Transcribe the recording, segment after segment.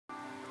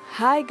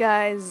Hi,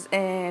 guys,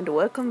 and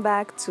welcome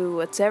back to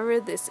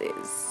whatever this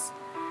is.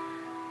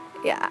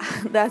 Yeah,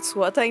 that's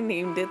what I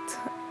named it.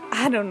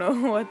 I don't know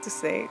what to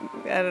say.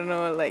 I don't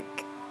know,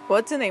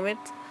 what to name it.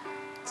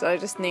 So I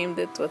just named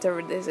it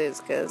whatever this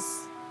is,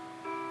 because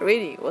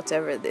really,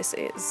 whatever this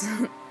is.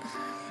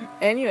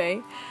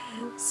 Anyway,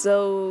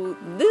 so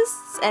this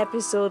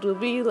episode will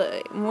be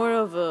more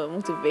of a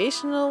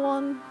motivational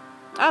one.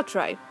 I'll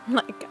try.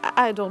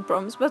 I don't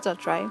promise, but I'll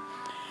try.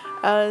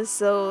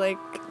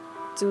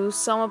 To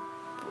sum up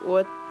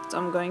what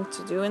I'm going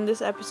to do in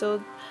this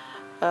episode,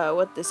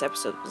 what this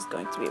episode is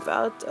going to be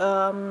about.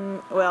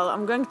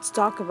 I'm going to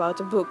talk about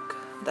a book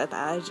that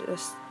I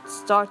just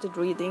started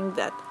reading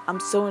that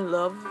I'm so in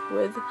love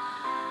with,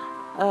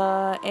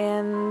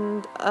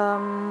 and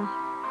I'm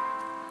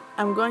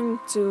going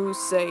to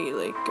say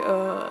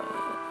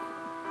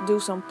do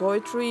some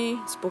poetry,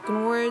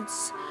 spoken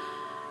words.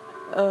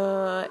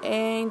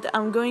 And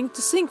I'm going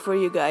to sing for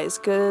you guys,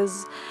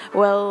 because,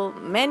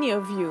 many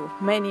of you,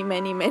 many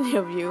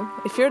of you,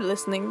 if you're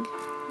listening,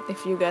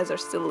 if you guys are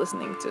still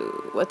listening to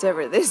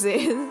whatever this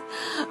is,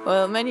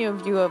 many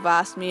of you have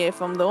asked me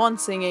if I'm the one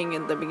singing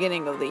in the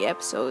beginning of the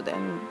episode,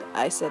 and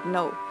I said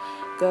no,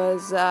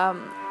 because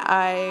when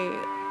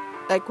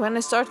I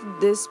started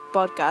this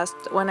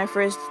podcast, when I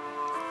first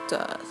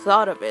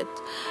thought of it,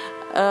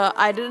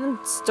 I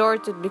didn't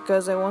start it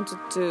because I wanted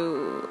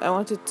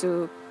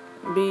to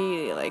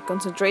be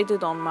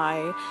concentrated on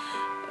my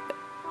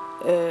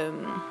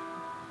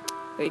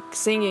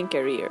singing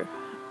career.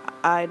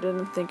 I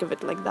didn't think of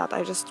it like that.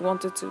 I just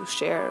wanted to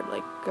share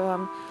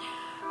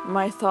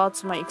my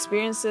thoughts, my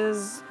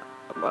experiences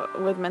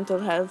with mental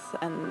health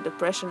and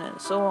depression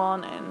and so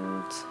on,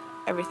 and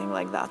everything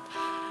like that.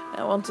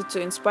 I wanted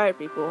to inspire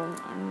people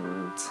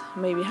and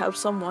maybe help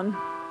someone,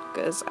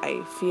 because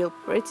I feel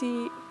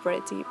pretty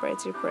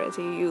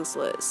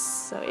useless.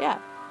 So yeah.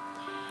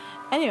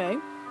 Anyway.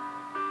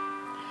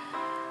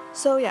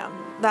 So yeah,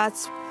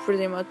 that's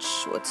pretty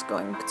much what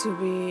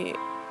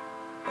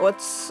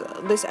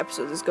this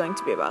episode is going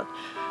to be about.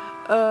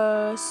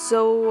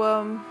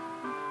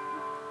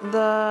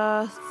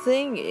 The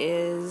thing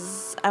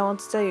is, I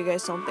want to tell you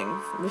guys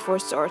something before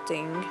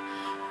starting.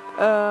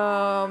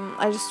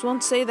 I just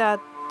want to say that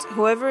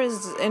whoever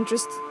is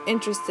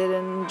interested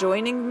in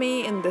joining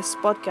me in this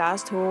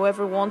podcast,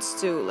 whoever wants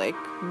to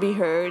be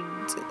heard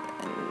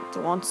and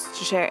wants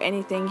to share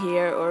anything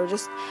here, or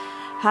just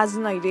has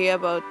an idea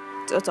about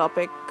a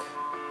topic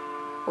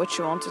which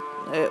you want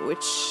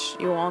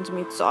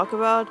me to talk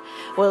about,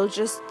 you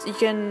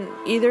can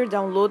either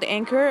download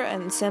Anchor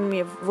and send me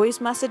a voice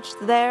message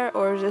there,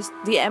 or just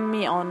DM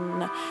me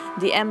on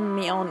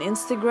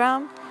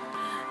Instagram.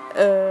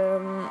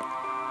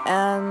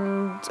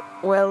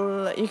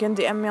 You can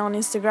DM me on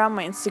Instagram.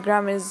 My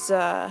Instagram is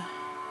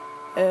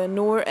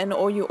Nour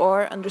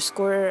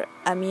 __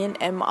 Amin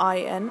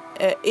AMIN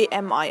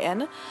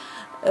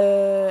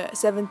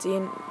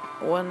 17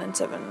 1 and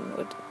 7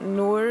 with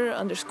Nour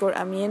 _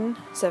 Amin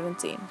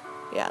 17.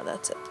 Yeah,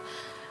 that's it.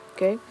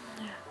 Okay.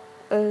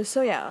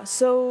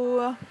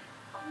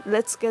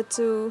 Let's get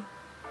to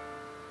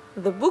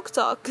the book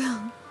talk.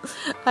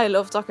 I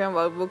love talking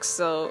about books,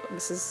 so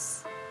this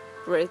is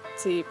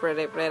pretty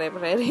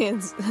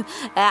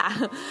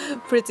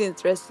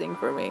interesting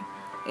for me.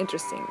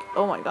 Interesting.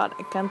 Oh my god,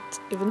 I can't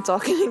even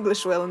talk in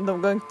English well, and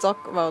I'm going to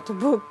talk about a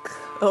book.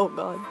 Oh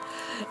god.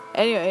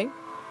 Anyway.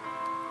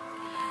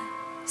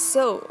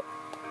 So,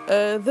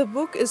 the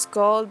book is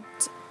called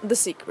The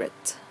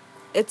Secret.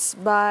 It's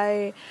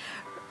by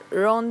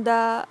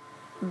Rhonda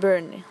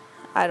Byrne.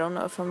 I don't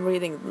know if I'm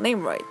reading the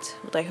name right,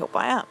 but I hope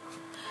I am.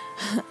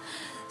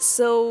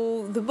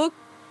 So, the book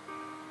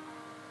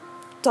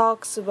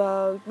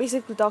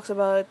basically talks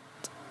about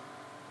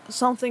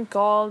something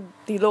called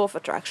the law of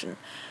attraction.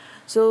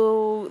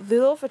 So,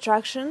 the law of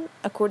attraction,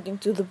 according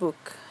to the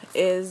book,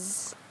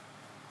 is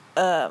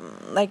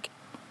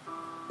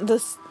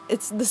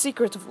it's the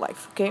secret of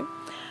life, okay?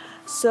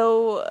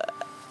 So,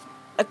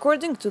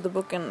 according to the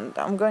book, and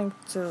I'm going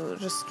to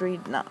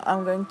read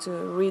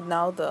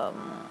now the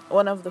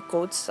one of the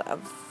quotes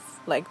I've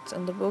liked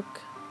in the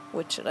book,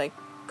 which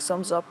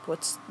sums up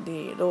what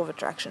the law of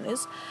attraction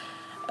is.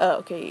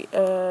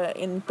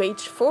 In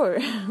page 4,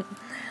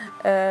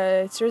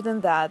 it's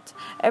written that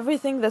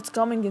everything that's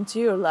coming into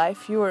your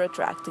life, you are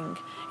attracting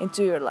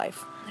into your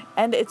life.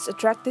 And it's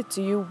attracted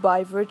to you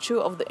by virtue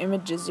of the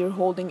images you're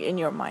holding in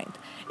your mind.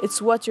 It's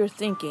what you're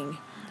thinking.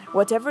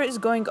 Whatever is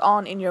going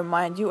on in your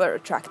mind, you are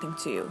attracting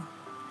to you.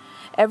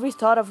 Every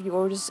thought of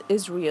yours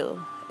is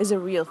a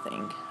real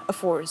thing, a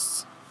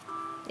force.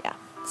 Yeah,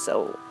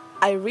 so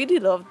I really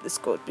love this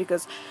quote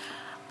because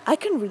I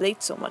can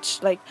relate so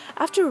much.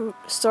 After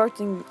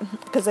starting,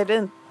 because I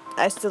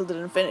still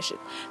didn't finish it.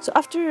 So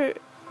after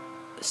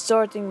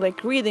starting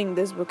reading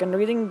this book and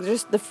reading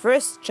just the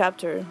first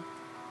chapter,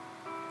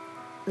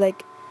 I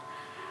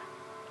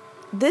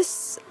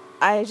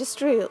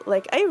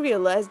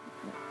realized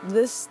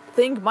this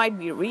thing might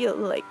be real.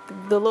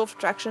 The law of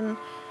attraction,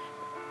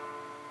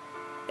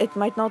 it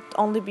might not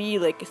only be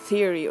a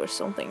theory or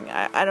something.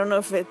 I don't know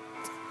if it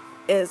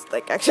is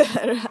like actually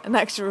an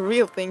actual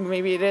real thing.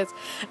 Maybe it is,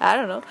 I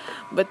don't know,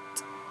 but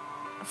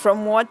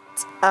from what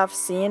I've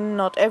seen,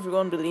 not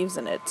everyone believes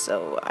in it,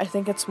 so I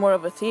think it's more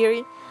of a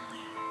theory.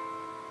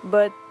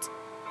 But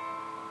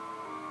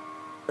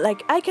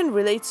like I can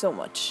relate so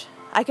much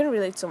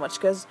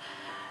because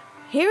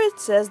here it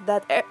says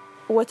that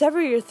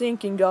whatever you're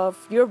thinking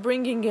of, you're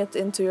bringing it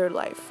into your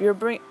life. You're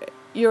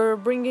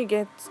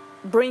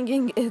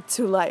bringing it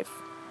to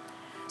life.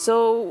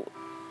 So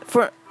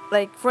for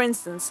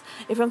instance,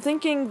 if I'm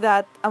thinking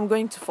that I'm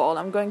going to fall.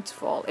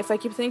 If I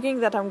keep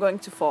thinking that I'm going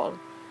to fall,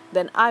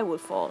 then I will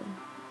fall.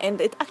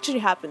 And it actually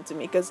happened to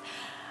me because,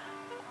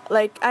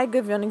 like, I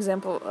give you an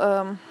example.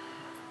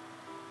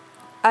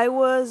 I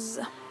was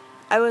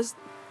I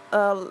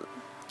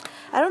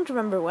don't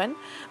remember when,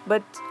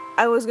 but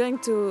I was going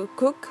to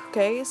cook.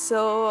 Okay,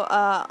 so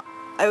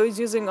I was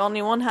using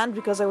only one hand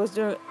because I was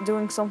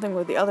doing something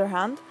with the other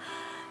hand,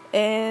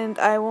 and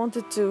I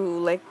wanted to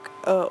like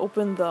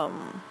open the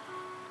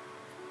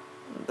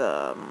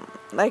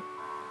like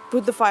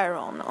put the fire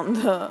on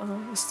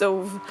the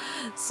stove.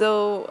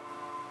 So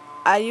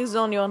I used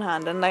only one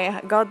hand, and I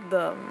got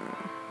the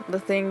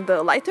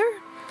lighter,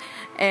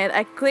 and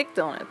I clicked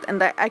on it,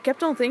 and I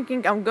kept on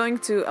thinking I'm going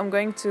to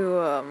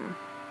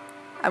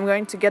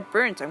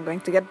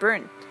get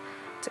burnt.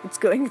 It's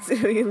going to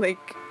be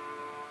like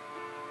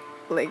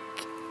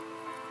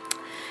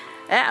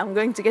yeah, I'm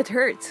going to get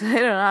hurt. I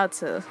don't know how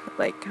to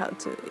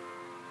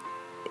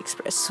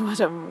express what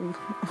I'm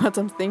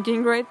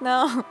thinking right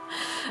now,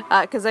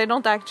 because I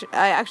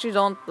actually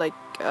don't like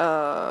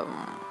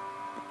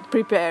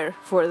prepare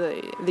for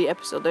the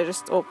episode. I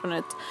just open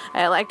it.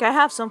 I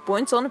have some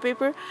points on the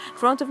paper in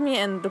front of me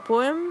and the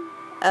poem,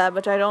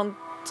 but I don't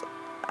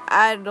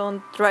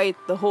write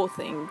the whole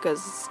thing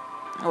because,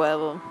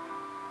 well,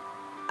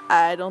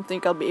 I don't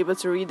think I'll be able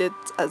to read it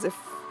as if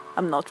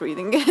I'm not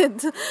reading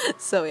it.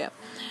 So yeah.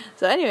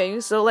 So anyway,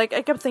 so like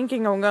I kept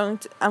thinking I'm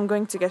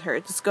going to get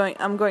hurt.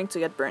 I'm going to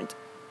get burnt,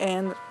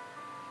 and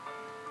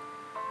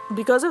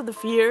because of the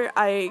fear,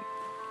 I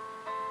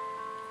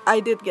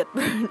did get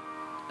burned.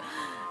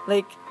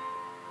 Like,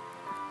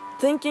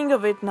 thinking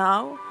of it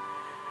now,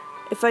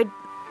 if I,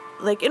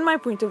 like, in my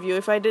point of view,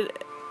 if I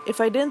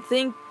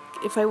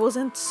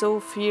wasn't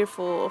so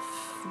fearful of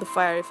the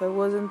fire, if I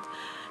wasn't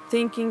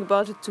thinking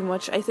about it too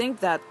much, I think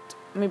that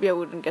maybe I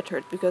wouldn't get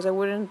hurt because I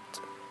wouldn't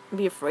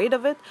be afraid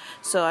of it,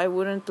 so I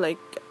wouldn't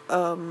like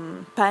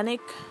panic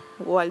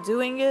while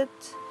doing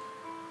it.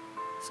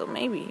 So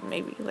maybe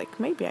I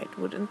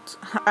wouldn't.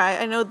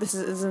 I know this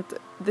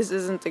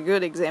isn't a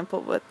good example,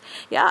 but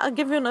yeah, I'll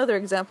give you another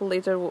example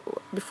later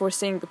before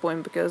saying the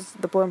poem, because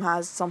the poem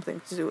has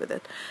something to do with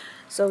it.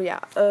 So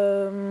yeah.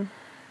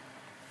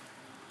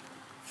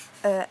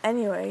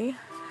 Anyway,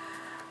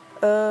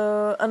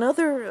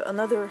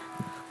 another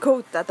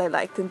quote that I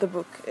liked in the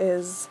book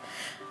is,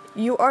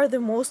 "You are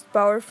the most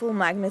powerful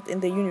magnet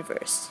in the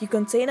universe. You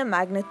contain a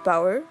magnet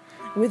power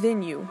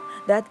within you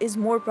that is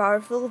more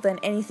powerful than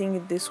anything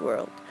in this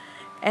world.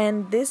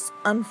 And this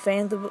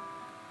unfathomable,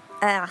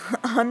 I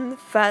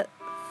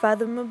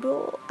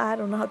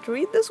don't know how to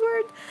read this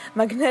word,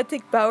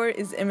 magnetic power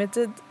is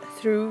emitted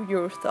through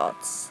your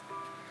thoughts."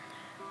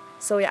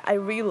 So yeah, I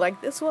really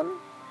like this one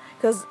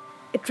because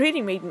it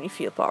really made me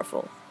feel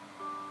powerful.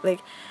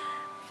 Like,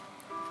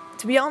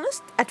 to be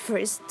honest, at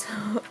first,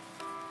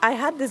 I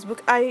had this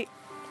book. I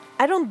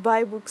don't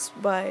buy books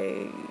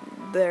by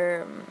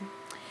the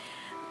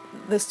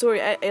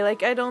story. I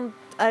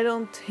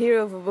don't hear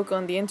of a book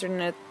on the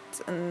internet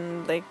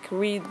and like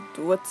read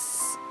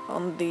what's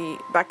on the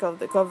back of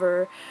the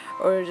cover,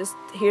 or just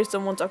hear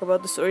someone talk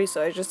about the story,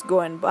 so I just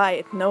go and buy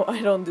it. No,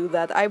 I don't do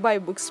that. I buy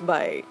books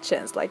by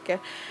chance, like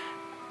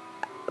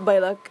by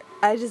luck.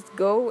 I just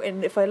go,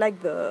 and if I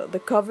like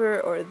the cover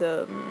or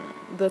the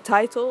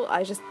title,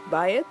 I just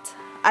buy it.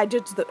 I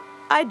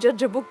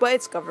judge a book by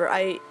its cover.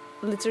 I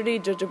literally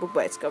judge a book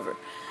by its cover,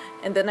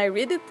 and then I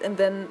read it, and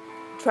then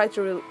try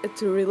to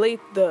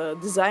relate the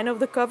design of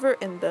the cover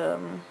and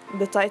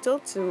the title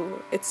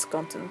to its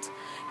content.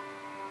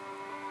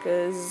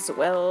 Because,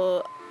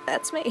 well,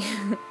 that's me.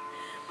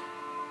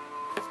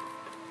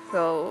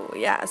 So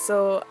yeah,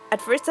 so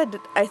at first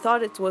I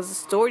thought it was a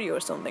story or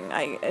something.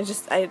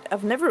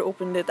 I've never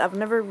opened it. I've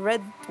never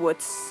read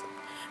what's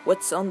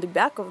on the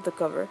back of the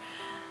cover,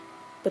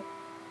 but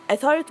I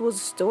thought it was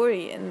a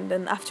story. And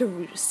then after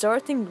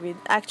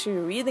actually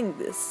reading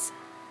this,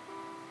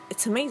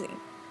 it's amazing.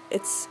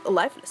 It's a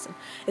life lesson.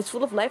 It's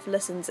full of life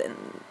lessons,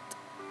 and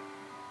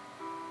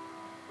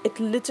it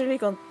literally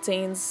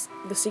contains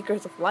the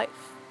secret of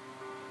life.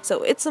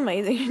 So it's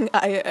amazing.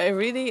 I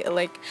really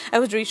I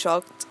was really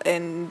shocked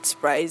and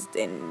surprised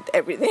and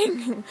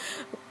everything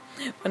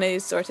when I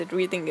started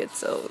reading it.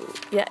 So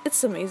yeah,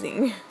 it's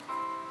amazing.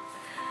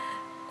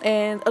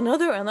 And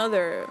another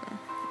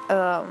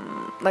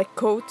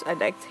quote I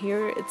liked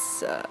here.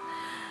 It's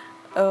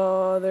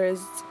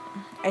there's,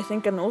 I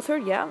think, an author.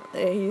 Yeah,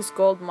 he's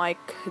called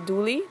Mike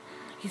Dooley.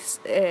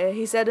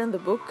 He said in the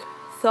book,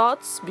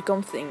 "Thoughts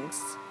become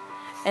things,"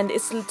 and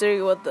it's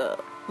literally what the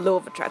law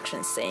of attraction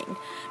is saying.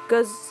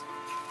 Because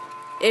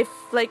if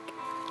like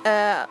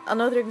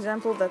another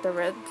example that I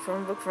read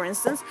from a book, for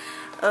instance,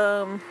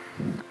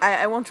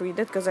 I won't read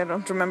it because I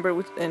don't remember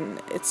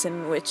it's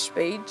in which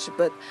page,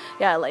 but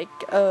yeah, like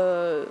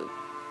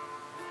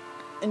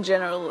in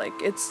general,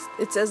 like it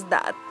says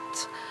that,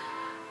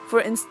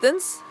 for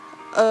instance,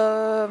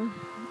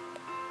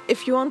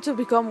 if you want to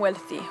become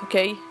wealthy,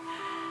 okay,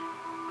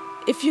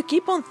 if you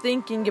keep on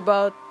thinking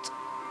about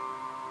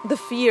the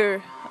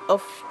fear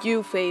of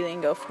you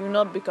failing, of you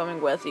not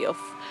becoming wealthy, of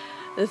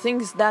the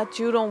things that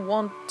you don't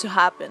want to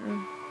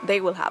happen, they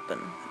will happen,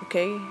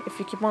 okay? If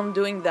you keep on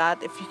doing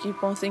that, if you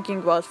keep on thinking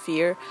about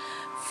fear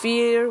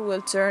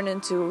will turn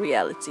into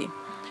reality.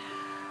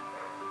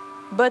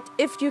 But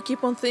if you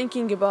keep on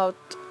thinking about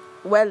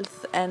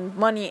wealth and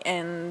money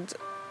and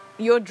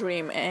your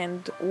dream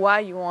and why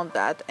you want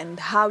that and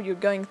how you're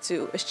going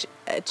to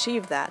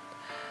achieve that,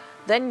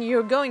 then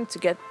you're going to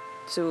get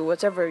to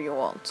whatever you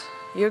want.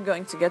 You're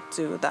going to get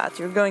to that.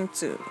 You're going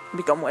to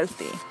become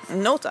wealthy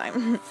in no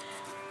time.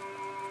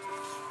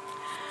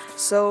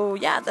 So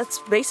yeah, that's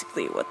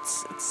basically what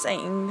it's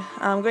saying.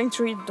 I'm going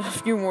to read a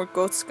few more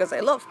quotes because I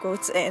love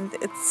quotes, and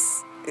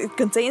it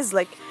contains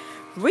like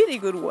really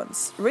good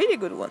ones.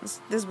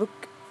 This book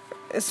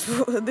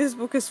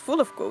is full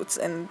of quotes,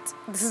 and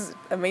this is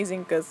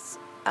amazing because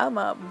I'm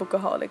a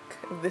bookaholic,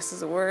 if this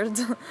is a word,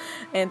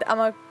 and I'm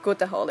a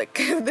quoteaholic,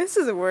 if this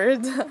is a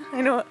word.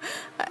 I know,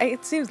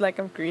 it seems like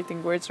I'm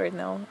creating words right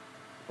now.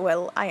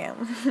 Well, I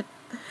am.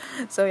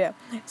 So yeah,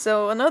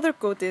 so another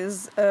quote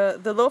is,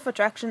 the law of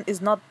attraction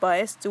is not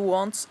biased to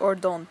wants or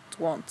don't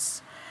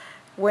wants.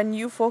 When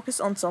you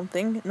focus on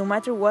something, no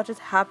matter what it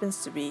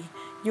happens to be,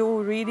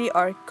 you really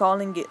are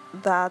calling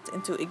that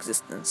into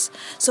existence.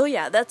 So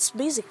yeah, that's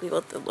basically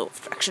what the law of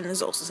attraction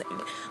is also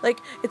saying. Like,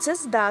 it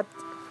says that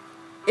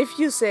if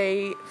you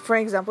say, for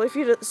example, if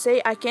you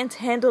say, I can't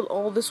handle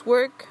all this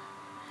work,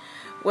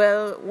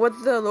 well,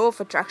 what the law of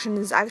attraction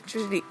is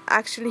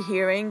actually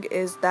hearing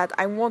is that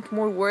I want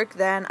more work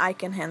than I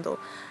can handle.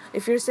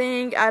 If you're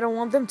saying, I don't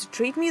want them to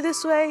treat me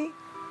this way,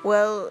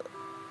 well,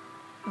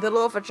 the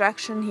law of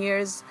attraction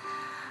hears,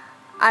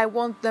 I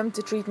want them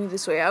to treat me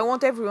this way. I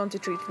want everyone to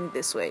treat me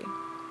this way.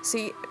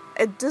 See,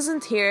 it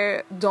doesn't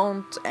hear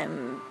don't,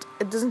 and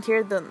it doesn't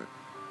hear the,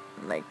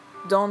 like,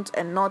 don't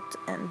and not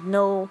and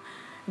no.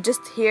 It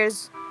just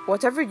hears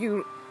whatever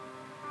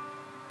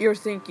you're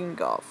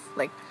thinking of.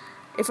 Like,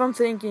 if I'm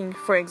thinking,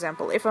 for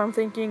example, I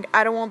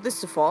don't want this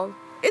to fall,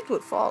 it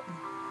will fall.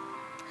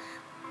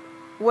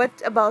 What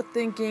about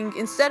thinking,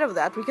 instead of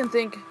that, we can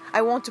think,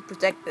 I want to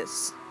protect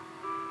this.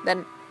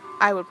 Then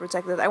I will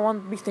protect it. I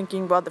won't be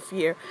thinking about the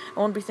fear. I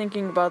won't be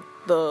thinking about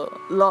the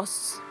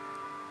loss.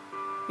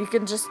 You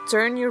can just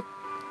you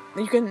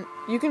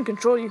can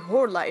control your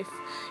whole life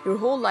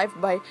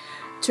by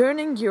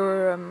turning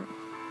your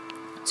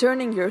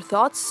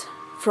thoughts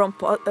from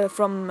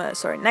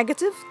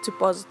negative to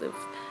positive.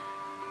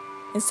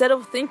 Instead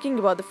of thinking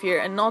about the fear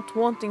and not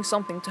wanting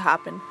something to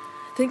happen,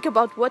 think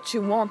about what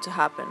you want to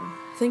happen.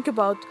 Think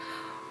about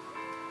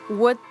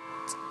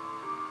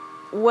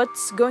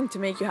what's going to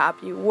make you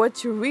happy,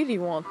 what you really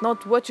want,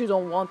 not what you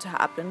don't want to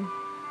happen.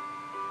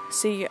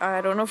 See, I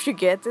don't know if you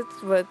get it,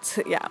 but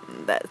yeah,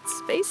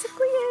 that's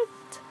basically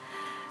it.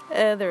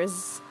 There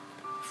is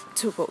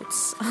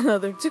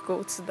another two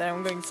quotes that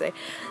I'm going to say.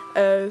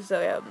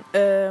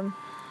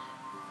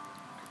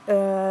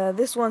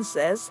 This one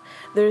says,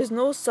 there is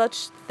no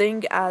such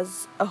thing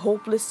as a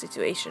hopeless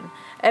situation.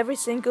 Every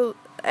single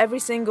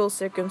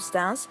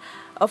circumstance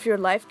of your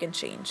life can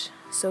change.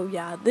 So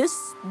yeah,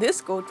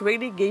 this quote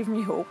really gave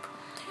me hope,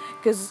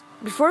 because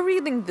before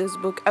reading this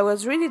book I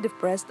was really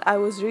depressed. I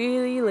was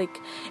really like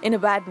in a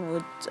bad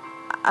mood.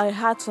 I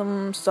had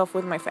some stuff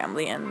with my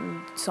family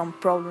and some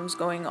problems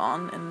going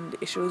on and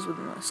issues with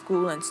my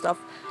school and stuff.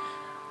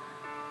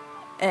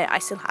 I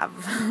still have,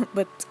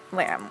 but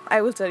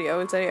I will tell you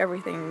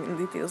everything in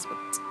details.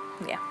 But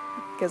yeah,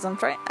 because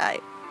I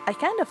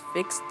kind of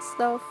fixed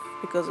stuff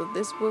because of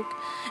this book.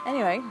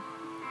 Anyway,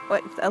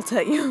 wait, I'll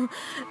tell you.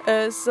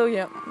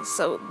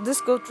 So this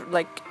quote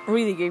like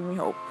really gave me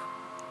hope,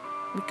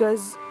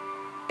 because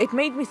it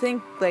made me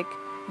think like,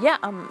 yeah,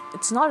 I'm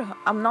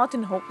not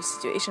in a hopeless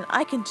situation.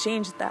 I can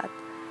change that.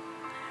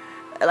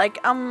 Like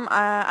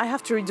I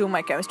have to redo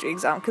my chemistry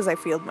exam because I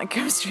failed my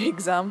chemistry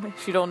exam.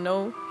 If you don't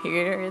know,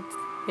 here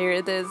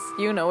it is.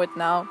 You know it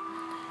now.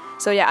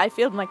 So yeah, I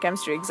failed my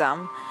chemistry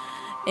exam,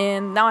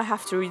 and now I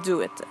have to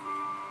redo it.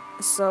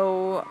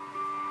 So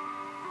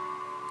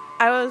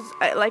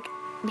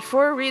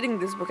before reading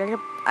this book,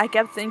 I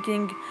kept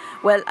thinking,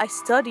 well, I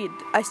studied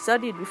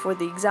before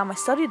the exam. I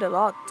studied a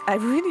lot. I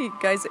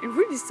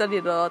really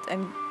studied a lot,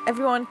 and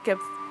everyone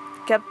kept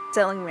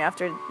telling me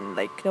after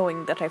like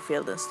knowing that I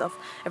failed and stuff.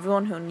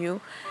 Everyone who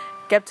knew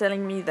kept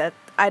telling me that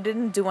I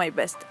didn't do my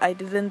best. I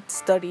didn't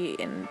study,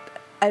 and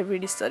I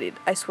really studied.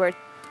 I swear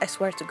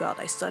to God,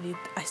 I studied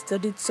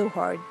so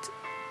hard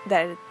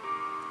that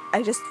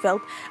I just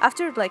felt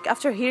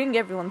after hearing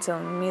everyone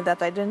telling me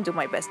that I didn't do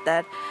my best,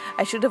 that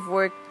I should have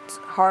worked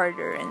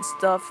harder and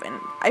stuff, and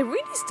I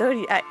really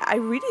studied. I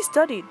really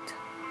studied.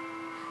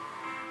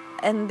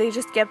 and they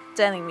just kept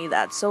telling me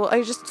that. So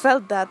I just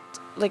felt that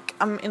like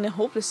I'm in a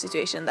hopeless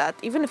situation, that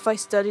even if I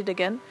studied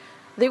again,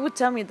 they would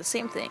tell me the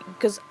same thing,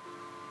 because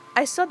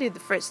I studied the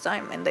first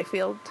time and I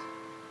failed.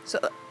 So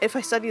if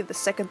I study the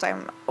second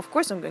time, of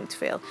course I'm going to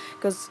fail,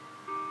 because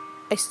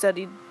I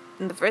studied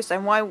in the first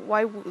time. Why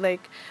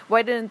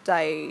didn't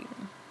I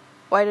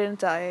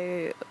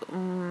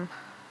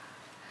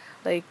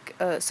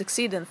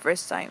succeed in the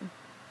first time,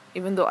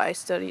 even though I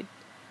studied?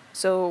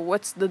 So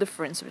what's the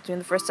difference between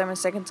the first time and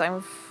second time?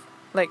 If,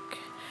 like,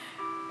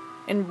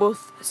 in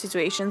both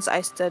situations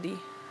I study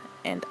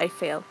and I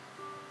fail.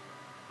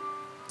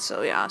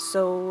 So yeah,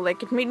 so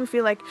like it made me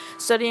feel like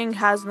studying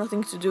has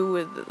nothing to do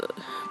with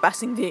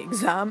passing the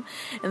exam,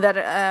 and that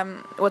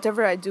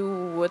whatever I do,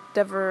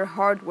 whatever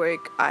hard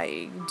work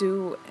I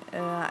do,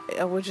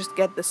 I will just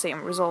get the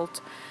same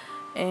result,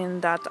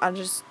 and that I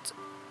just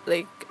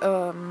like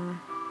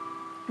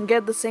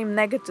get the same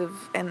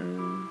negative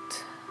and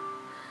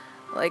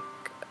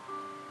like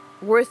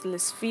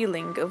worthless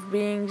feeling of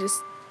being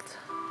just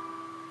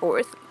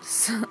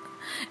worthless,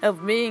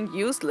 of being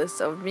useless,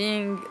 of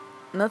being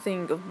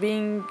nothing, of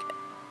being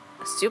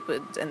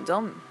stupid and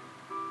dumb,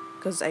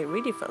 because I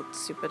really felt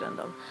stupid and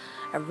dumb.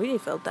 I really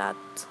felt that.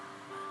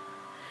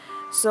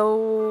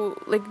 So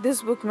like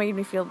this book made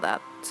me feel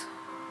that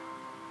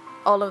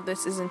all of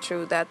this isn't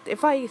true, that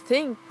if I keep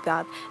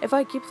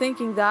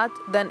thinking that,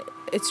 then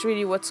it's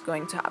really what's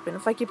going to happen.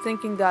 If I keep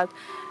thinking that,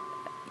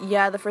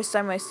 yeah, the first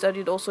time I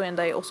studied also and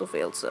I also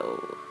failed,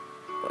 so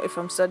if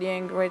I'm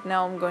studying right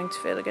now I'm going to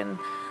fail again,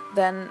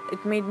 then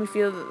it made me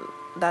feel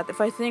that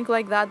if I think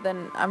like that,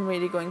 then I'm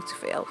really going to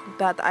fail.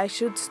 That I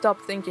should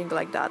stop thinking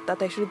like that.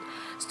 That I should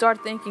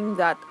start thinking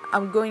that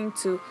I'm going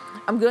to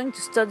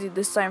study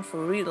this time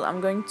for real.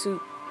 I'm going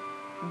to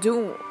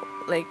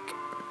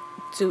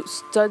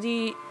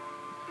study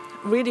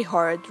really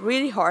hard,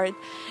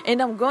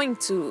 and I'm going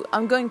to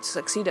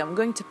succeed. I'm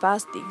going to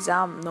pass the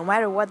exam, no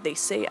matter what they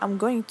say. I'm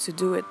going to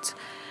do it.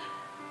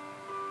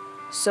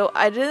 So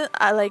I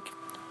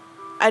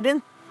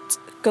didn't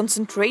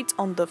concentrate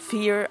on the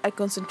fear. I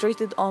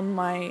concentrated on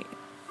my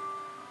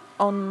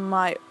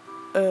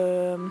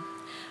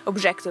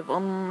objective,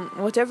 on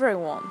whatever I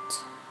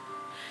want.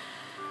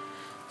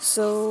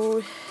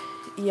 So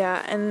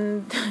yeah,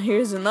 and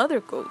here's another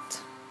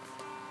quote.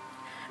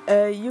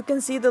 You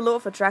can see the law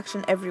of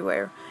attraction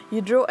everywhere.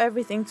 You draw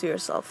everything to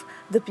yourself: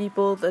 the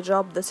people, the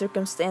job, the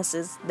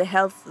circumstances, the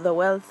health, the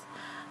wealth,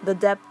 the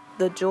depth,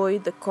 the joy,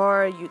 the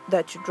car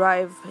that you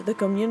drive, the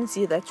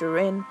community that you're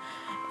in,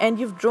 and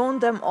you've drawn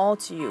them all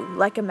to you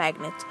like a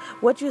magnet.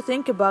 What you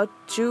think about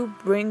you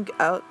bring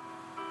out.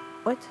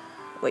 What?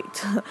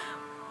 Wait.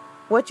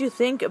 What you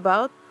think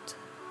about,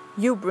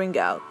 you bring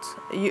out.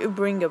 You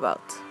bring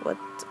about. What?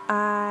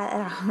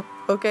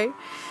 Okay.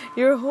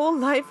 Your whole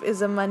life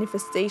is a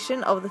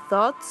manifestation of the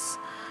thoughts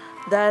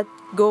that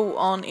go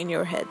on in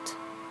your head.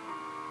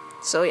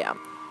 So yeah.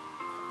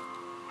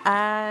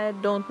 I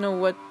don't know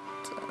what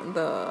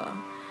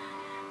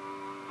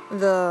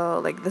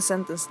the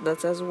sentence that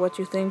says what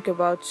you think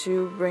about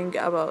you bring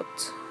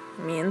about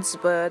means,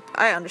 but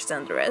I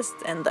understand the rest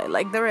and I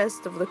like the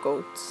rest of the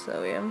quote.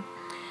 So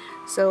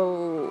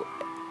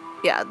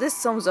yeah, this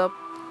sums up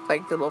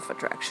like the law of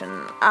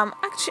attraction. I'm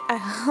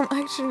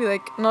actually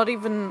like not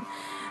even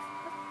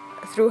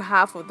through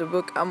half of the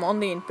book. I'm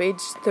only in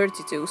page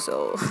 32,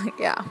 so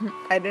yeah,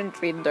 I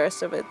didn't read the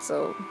rest of it.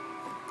 So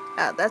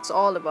that's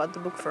all about the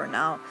book for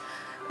now.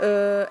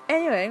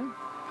 Anyway,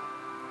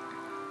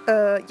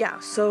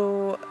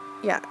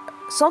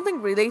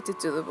 something related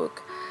to the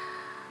book.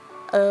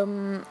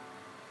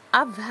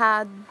 I've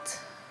had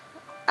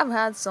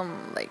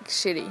some like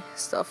shitty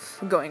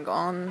stuff going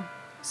on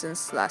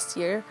since last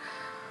year.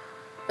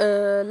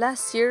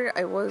 Last year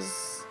I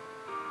was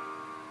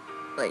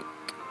like,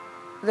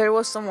 there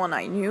was someone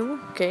I knew,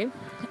 okay?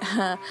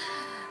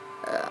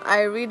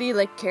 I really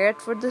like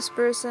cared for this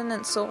person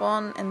and so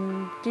on,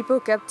 and people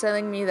kept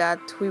telling me that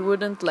we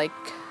wouldn't like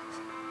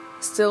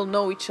still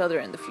know each other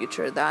in the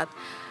future, that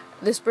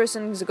this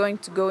person is going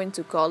to go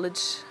into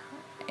college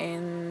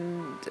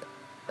and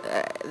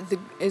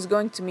is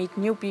going to meet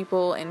new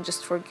people and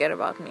just forget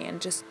about me,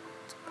 and just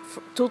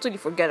totally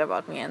forget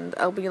about me, and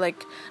I'll be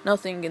like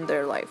nothing in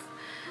their life.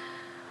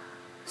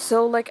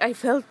 So like I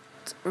felt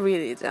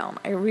really down.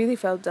 I really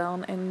felt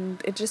down, and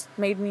it just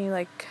made me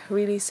like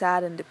really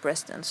sad and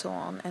depressed and so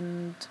on.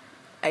 And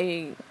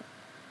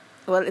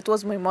it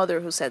was my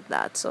mother who said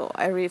that, so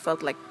I really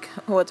felt like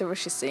whatever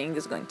she's saying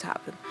is going to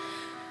happen.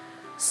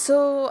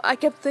 So I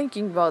kept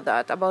thinking about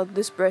that, about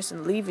this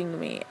person leaving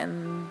me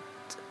and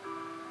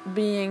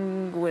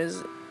being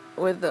with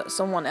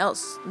someone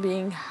else,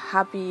 being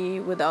happy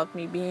without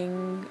me,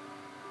 being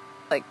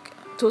like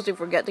totally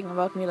forgetting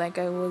about me, like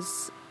I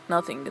was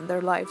nothing in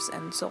their lives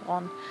and so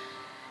on.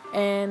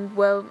 And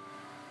well,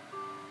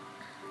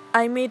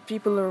 I made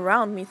people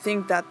around me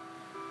think that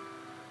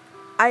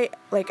I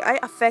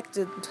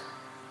affected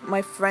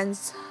my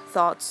friends'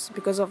 thoughts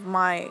because of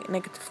my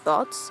negative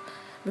thoughts,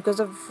 because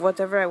of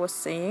whatever I was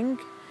saying,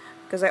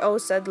 because I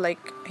always said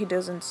like he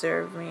doesn't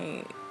deserve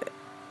me,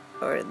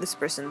 or this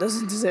person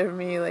doesn't deserve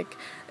me, like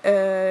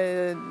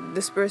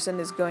this person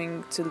is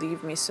going to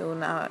leave me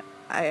soon,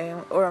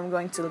 or I'm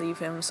going to leave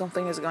him,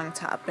 something is going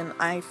to happen,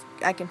 I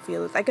can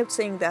feel it. I kept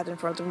saying that in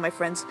front of my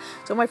friends,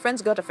 so my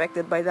friends got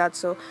affected by that,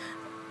 so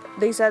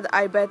they said,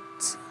 I bet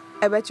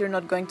you're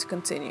not going to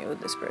continue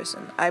with this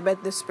person, I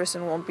bet this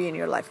person won't be in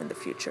your life in the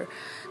future.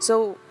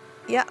 So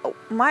yeah,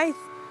 my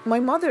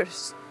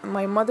mother's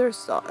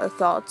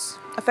thoughts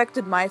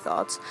affected my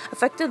thoughts,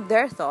 affected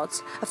their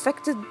thoughts,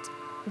 affected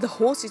the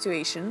whole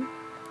situation,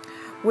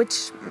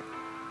 which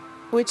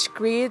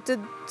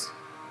created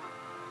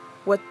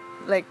what,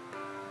 like,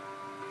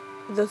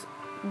 the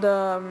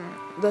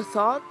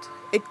thought,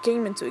 it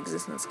came into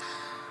existence.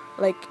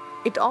 Like,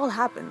 it all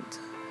happened.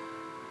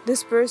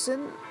 This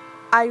person,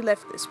 I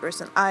left this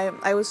person.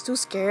 I was too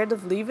scared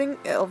of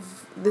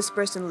this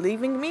person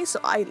leaving me, so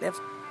I left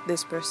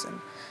this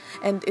person.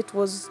 And it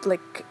was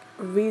like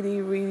really,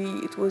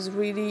 it was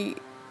really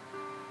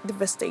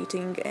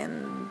devastating,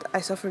 and I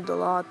suffered a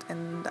lot,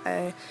 and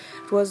I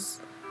was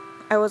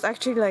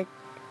actually, like,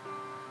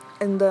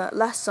 in the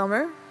last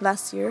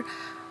year,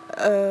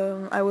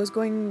 I was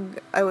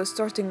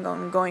starting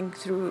going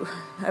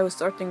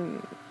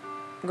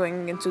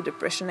into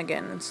depression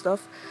again and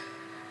stuff,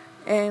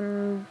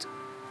 and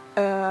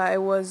I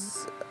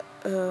was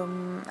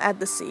at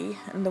the sea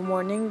in the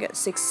morning at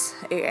 6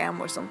 a.m.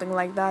 or something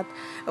like that.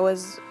 I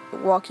was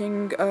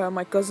walking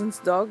my cousin's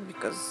dog,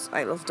 because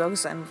I love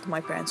dogs and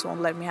my parents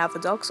won't let me have a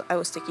dog, so I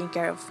was taking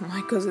care of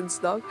my cousin's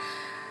dog.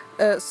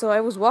 So I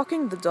was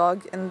walking the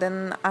dog, and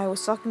then I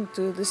was talking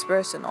to this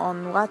person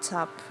on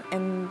WhatsApp,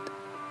 and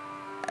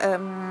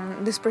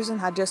this person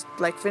had just,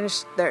 like,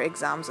 finished their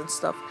exams and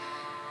stuff,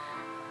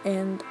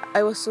 and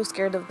I was so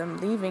scared of them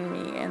leaving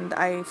me, and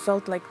I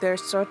felt like they're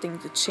starting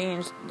to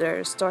change,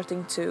 because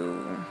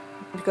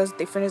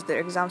they finished their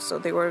exams, so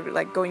they were,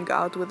 like, going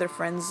out with their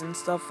friends and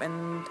stuff,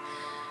 and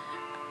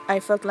I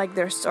felt like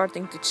they're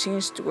starting to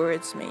change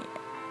towards me,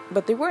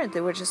 but they weren't.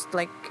 They were just,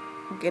 like,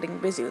 getting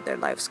busy with their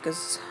lives,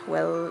 because,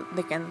 well,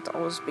 they can't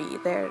always be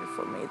there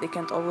for me. They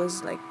can't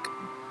always, like,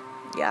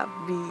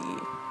 be,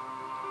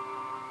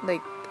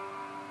 like,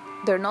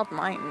 they're not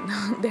mine.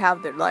 They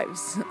have their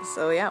lives.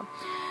 So yeah.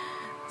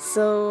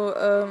 So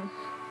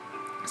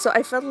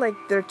I felt like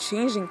they're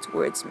changing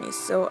towards me.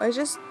 So I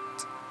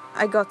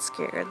got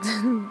scared.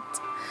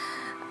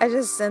 I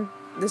just sent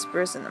this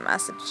person a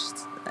message,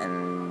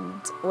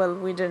 and, well,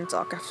 we didn't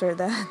talk after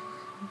that.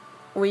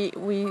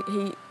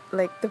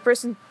 The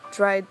person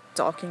tried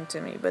talking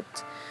to me,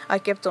 but I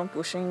kept on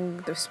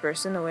pushing this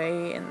person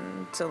away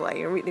until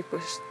I really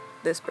pushed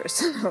this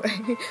person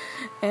away,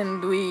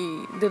 and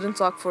we didn't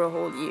talk for a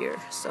whole year.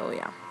 So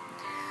yeah.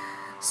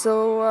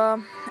 So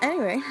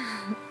anyway,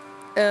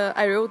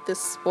 I wrote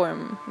this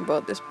poem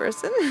about this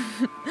person,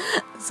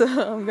 so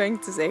I'm going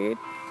to say it.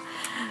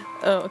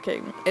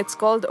 Okay, it's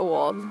called A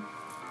Wall.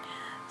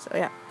 So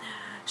yeah.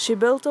 She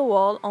built a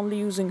wall only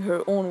using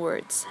her own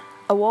words,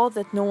 a wall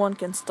that no one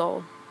can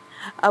stall,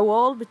 a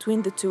wall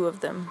between the two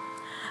of them,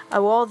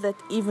 a wall that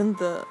even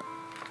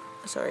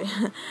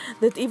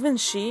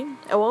she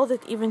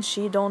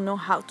don't know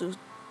how to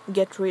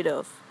get rid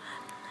of.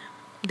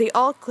 They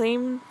all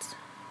claimed.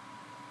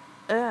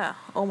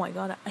 Oh my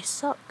god, I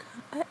suck.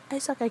 I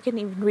suck. I can't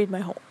even read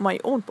my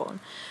own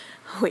poem.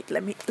 Wait,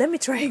 let me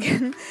try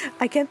again.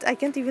 I can't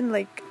even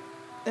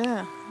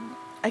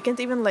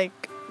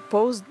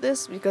pause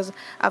this, because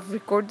I've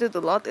recorded a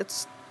lot.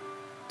 It's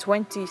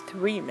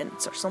 23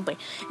 minutes or something,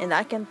 and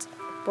I can't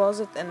pause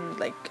it and,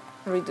 like,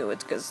 redo it,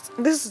 because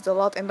this is a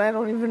lot, and I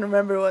don't even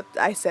remember what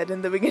I said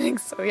in the beginning.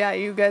 So yeah,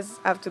 you guys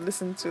have to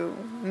listen to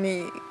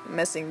me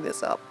messing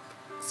this up.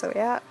 So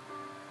yeah,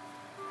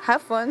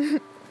 have fun.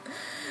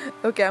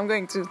 Okay, I'm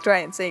going to try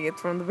and say it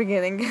from the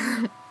beginning.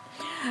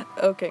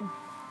 Okay,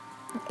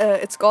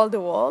 it's called A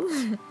Wall.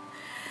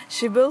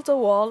 She built a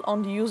wall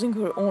only using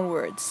her own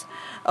words,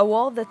 a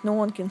wall that no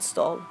one can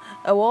stall,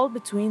 a wall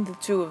between the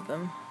two of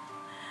them,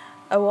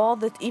 a wall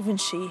that even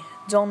she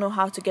don't know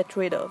how to get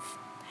rid of.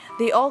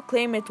 They all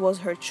claim it was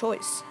her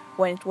choice,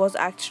 when it was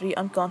actually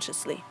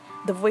unconsciously.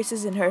 The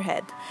voices in her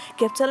head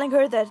kept telling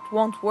her that it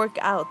won't work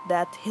out,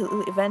 that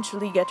he'll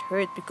eventually get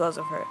hurt because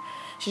of her.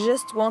 She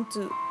just went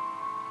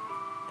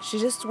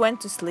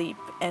to sleep,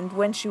 and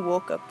when she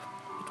woke up,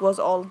 it was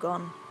all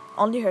gone,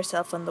 only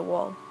herself and the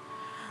wall.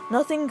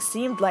 Nothing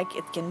seemed like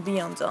it can be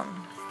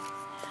undone.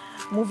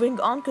 Moving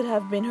on could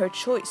have been her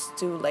choice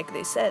too, like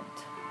they said,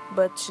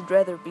 but she'd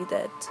rather be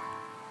dead.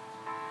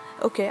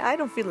 Okay, I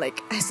don't feel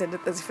like I said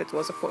it as if it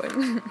was a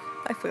poem.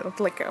 I feel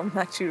like I'm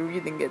actually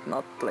reading it,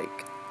 not,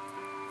 like,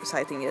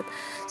 reciting it.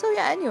 So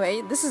yeah,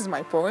 anyway, this is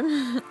my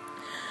poem.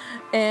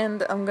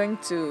 And I'm going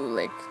to,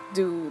 like,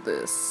 do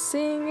the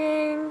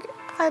singing.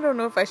 I don't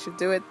know if I should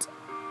do it.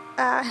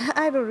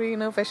 I don't really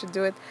know if I should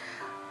do it.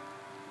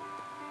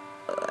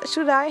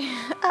 Should I?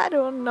 I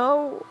don't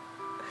know.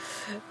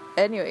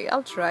 Anyway,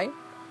 I'll try.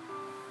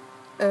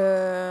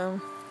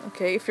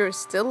 Okay, if you're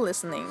still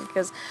listening,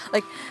 because,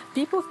 like,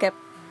 people kept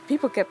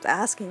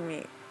asking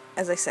me,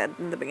 as I said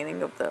in the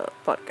beginning of the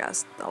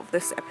podcast of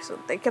this episode,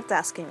 they kept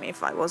asking me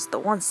if I was the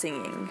one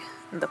singing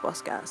in the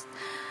podcast,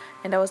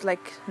 and I was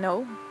like,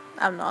 no,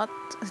 I'm not.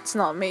 It's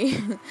not me.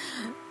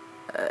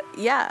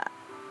 Yeah,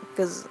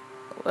 because,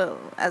 well,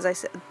 as I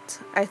said,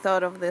 I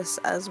thought of this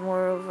as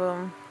more of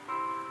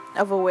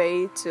a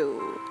way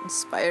to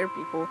inspire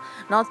people,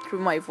 not through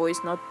my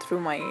voice, not through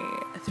my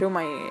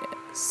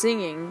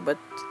singing, but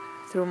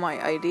through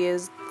my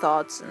ideas,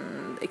 thoughts,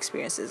 and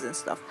experiences and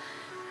stuff.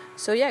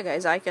 So yeah,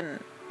 guys, I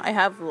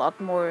have a lot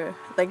more,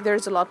 like,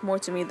 there's a lot more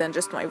to me than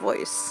just my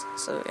voice.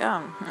 So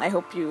yeah, I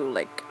hope you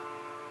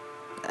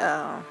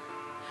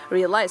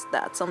realize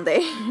that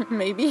someday.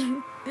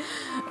 Maybe.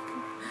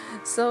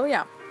 So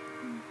yeah,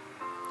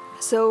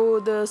 so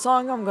the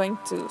song I'm going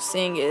to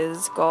sing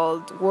is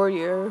called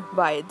Warrior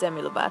by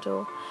Demi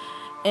Lovato,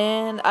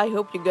 and I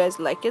hope you guys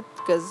like it,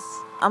 because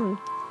I'm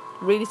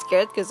really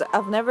scared, because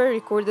I've never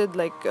recorded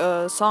like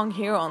a song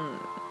here on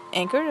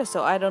Anchor,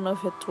 so I don't know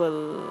if it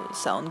will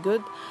sound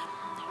good.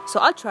 So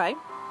I'll try.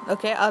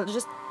 Okay, I'll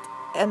just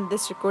end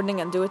this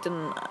recording and do it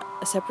in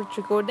a separate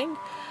recording,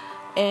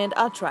 and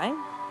I'll try.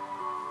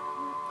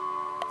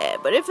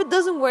 But if it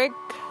doesn't work,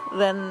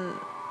 then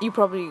you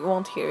probably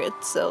won't hear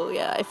it. So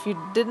yeah, if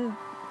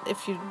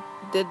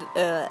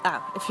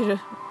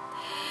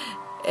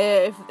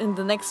in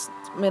the next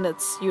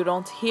minutes you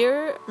don't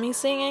hear me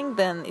singing,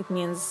 then it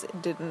means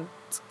it didn't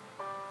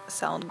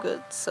sound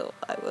good. So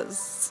I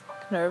was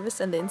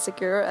nervous and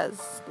insecure,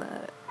 as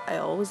I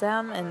always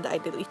am, and I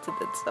deleted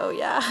it. So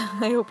yeah,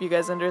 I hope you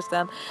guys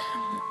understand.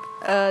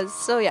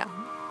 So yeah,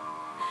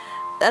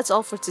 that's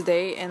all for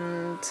today,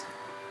 and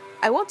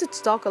I wanted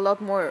to talk a lot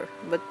more,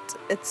 but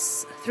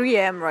it's 3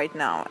 a.m. right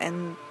now,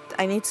 and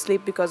I need to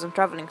sleep because I'm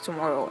traveling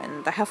tomorrow,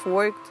 and I have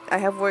work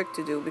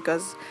to do,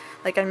 because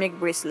like I make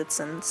bracelets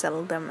and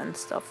sell them and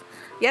stuff.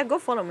 Yeah, go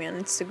follow me on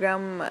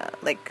Instagram,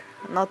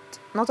 not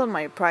on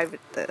my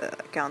private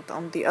account,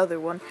 on the other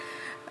one.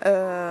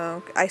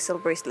 I sell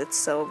bracelets,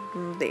 so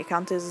the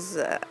account is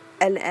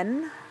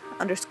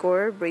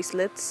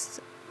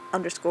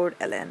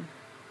LN_bracelets_LN.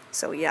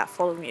 So yeah,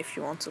 follow me if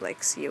you want to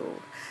see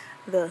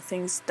the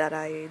things that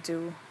I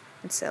do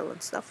and sell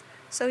and stuff.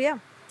 So yeah.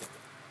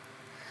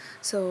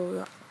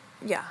 So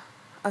yeah,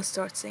 I'll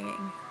start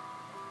singing.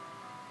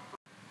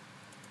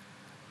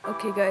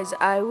 Okay guys,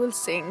 I will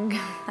sing.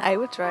 I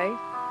will try.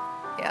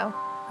 Yeah.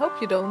 Hope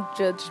you don't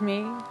judge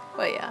me.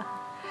 But yeah,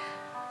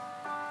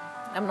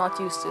 I'm not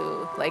used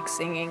to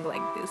singing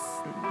like this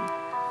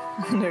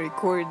in a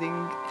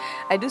recording.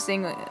 I do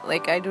sing,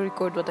 I do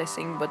record what I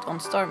sing, but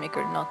on Star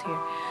Maker, not here.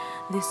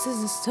 This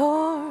is a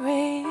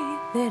story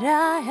that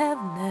I have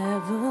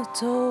never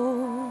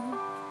told.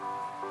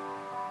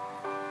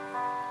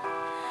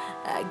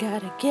 I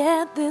gotta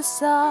get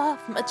this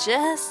off my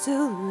chest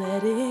to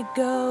let it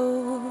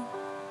go.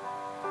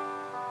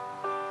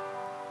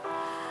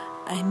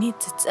 I need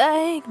to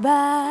take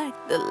back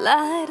the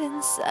light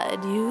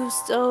inside you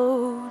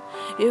stole.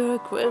 You're a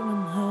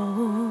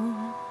criminal,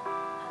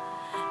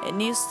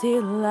 and you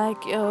steal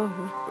like you're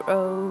a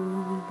pro.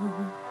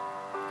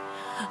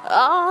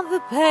 All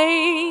the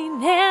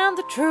pain and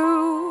the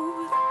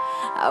truth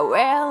I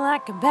wear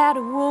like a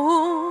battle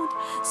wound.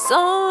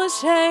 So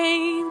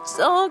ashamed,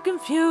 so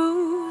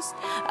confused,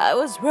 I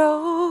was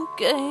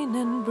broken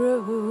and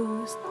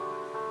bruised.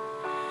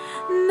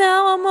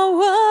 Now I'm a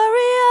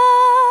warrior.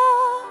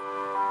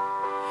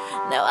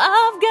 Now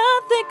I've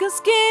got thicker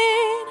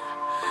skin.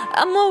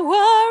 I'm a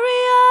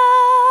warrior.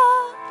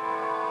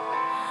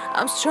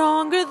 I'm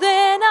stronger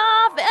than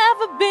I've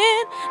ever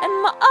been,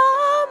 and my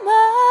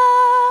armor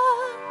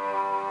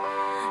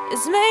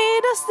is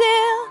made of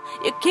steel.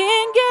 You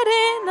can't get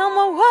in. I'm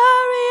a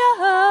warrior.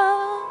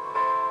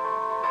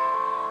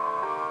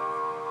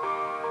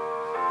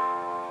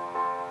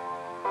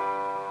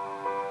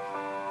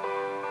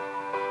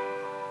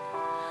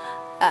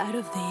 Out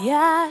of the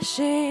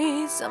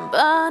ashes, I'm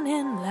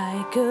burning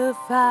like a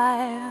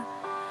fire.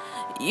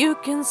 You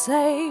can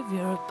save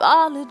your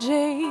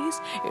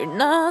apologies. You're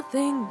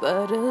nothing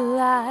but a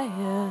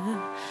liar.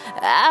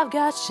 I've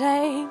got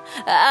shame,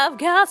 I've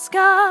got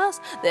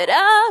scars that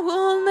I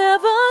will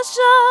never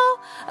show.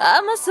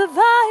 I'm a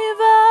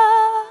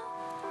survivor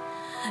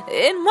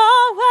in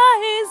more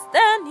ways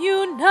than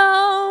you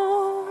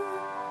know.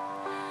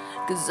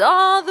 'Cause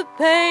all the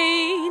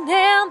pain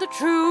and the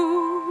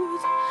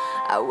truth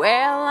I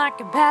wear like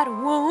a battle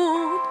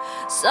wound.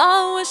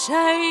 So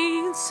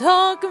ashamed,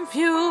 so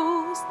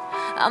confused,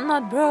 I'm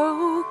not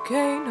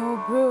broken or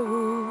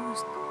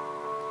bruised.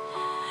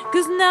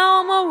 'Cause now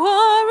I'm a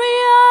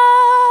warrior.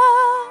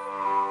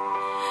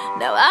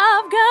 Now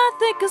I've got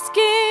thicker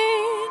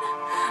skin.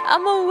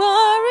 I'm a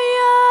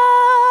warrior.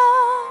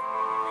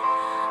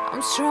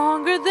 I'm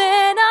stronger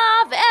than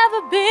I've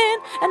ever been,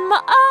 and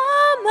my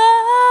armor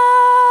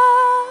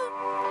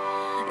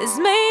is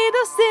made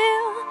of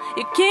steel.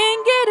 You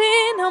can't get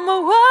in. I'm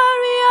a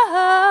warrior.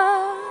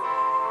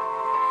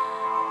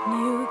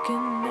 You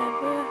can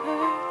never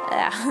hurt.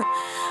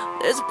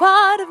 There's a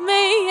part of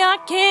me I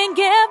can't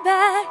get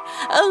back.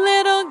 A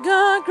little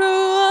girl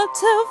grew up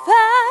too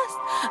fast.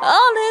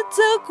 All it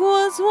took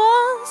was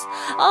once.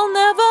 I'll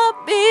never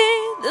be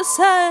the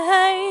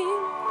same.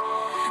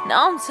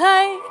 Now I'm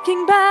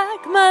taking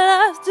back my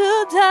life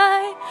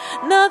today.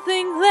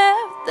 Nothing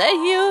left that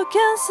you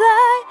can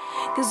say,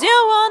 'cause you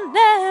are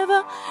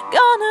never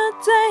gonna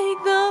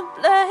take the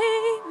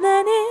blame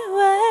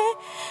anyway.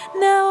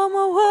 Now I'm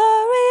a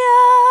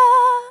warrior.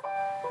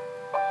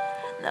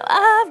 Now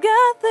I've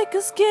got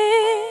thicker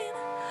skin.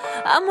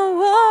 I'm a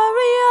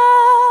warrior.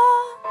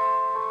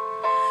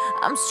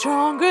 I'm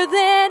stronger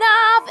than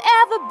I've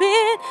ever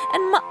been,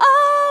 and my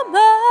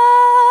armor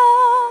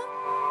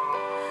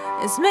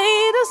is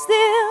made of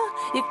steel.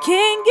 You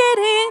can't get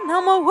in.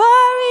 I'm a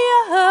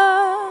warrior,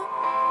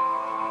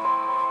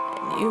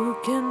 and you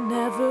can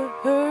never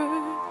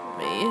hurt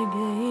me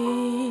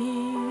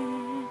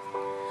again.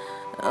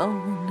 Oh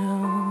no,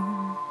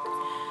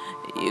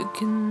 you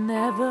can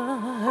never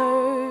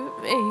hurt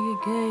me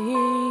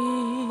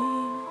again.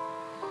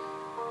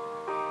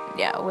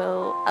 Yeah,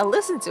 well, I'll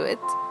listen to it.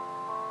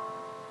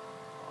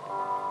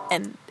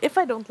 And if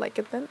I don't like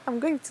it, then I'm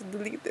going to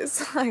delete this.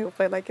 I hope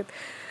I like it.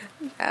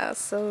 Yeah,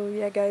 so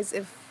yeah, guys,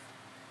 if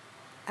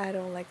I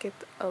don't like it,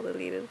 I'll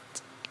delete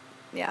it.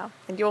 Yeah,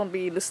 and you won't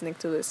be listening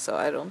to this, so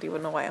I don't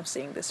even know why I'm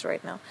saying this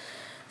right now.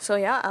 So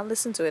yeah, I'll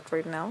listen to it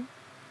right now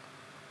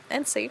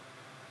and see.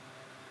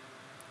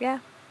 Yeah.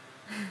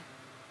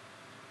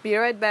 Be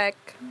right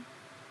back.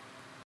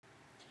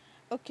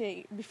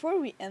 Okay, before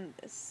we end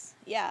this,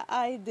 yeah,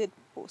 I did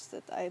post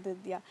it. I did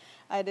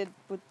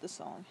put the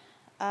song.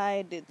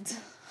 I did.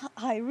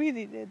 I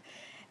really did.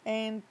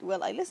 And,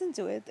 well, I listened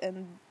to it,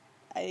 and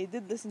I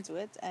did listen to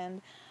it,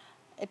 and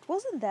it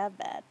wasn't that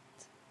bad.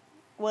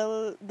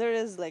 Well, there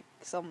is, like,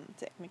 some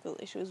technical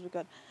issues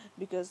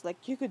because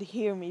like, you could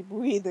hear me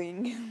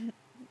breathing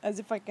as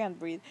if I can't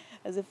breathe,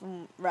 as if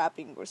I'm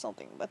rapping or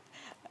something, but,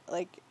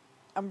 like,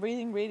 I'm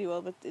breathing really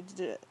well, but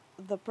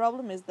the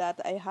problem is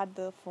that I had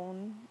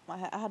I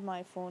had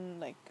my phone,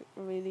 like,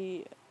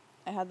 really,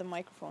 I had the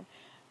microphone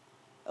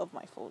of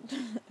my phone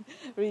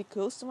really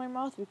close to my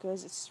mouth,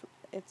 because it's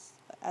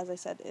as I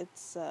said,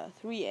 it's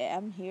 3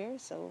 a.m. here,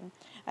 so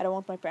I don't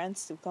want my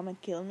parents to come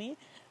and kill me.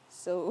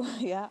 So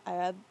yeah,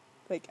 I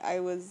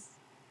was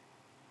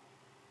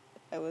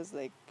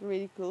like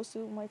really close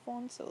to my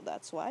phone, so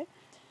that's why.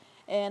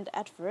 And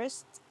at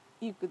first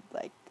you could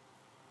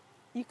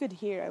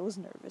hear I was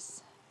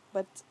nervous,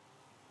 but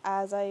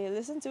as I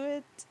listened to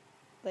it,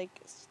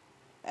 like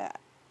uh,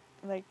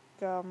 like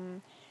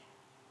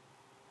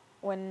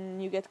when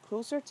you get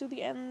closer to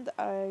the end,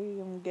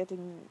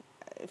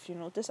 if you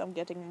notice, I'm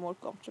getting more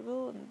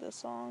comfortable in the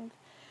song.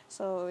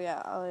 So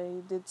yeah,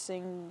 I did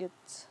sing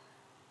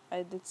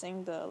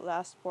the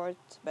last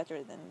part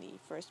better than the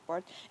first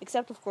part,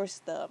 except of course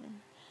the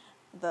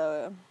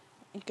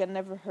 "you can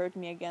never hurt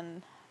me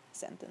again"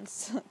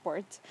 sentence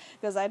part,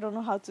 because I don't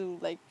know how to,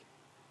 like,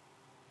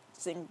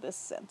 sing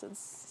this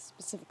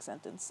specific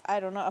sentence. I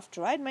don't know. I've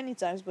tried many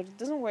times, but it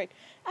doesn't work.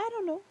 I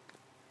don't know.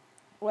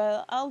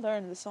 Well, I'll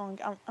learn the song.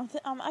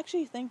 I'm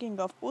actually thinking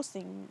of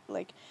posting,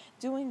 like,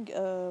 doing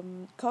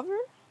cover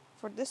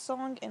for this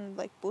song and,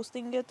 like,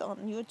 posting it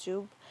on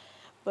YouTube.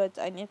 But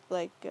I need,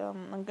 like,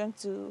 I'm going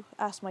to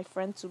ask my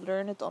friend to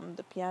learn it on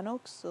the piano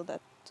so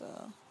that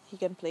he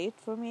can play it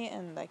for me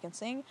and I can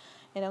sing.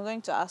 And I'm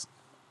going to ask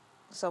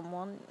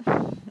someone,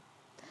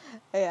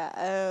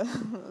 yeah,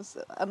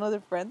 another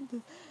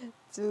friend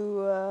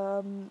to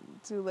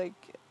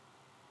like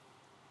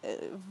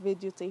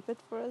videotape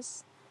it for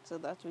us so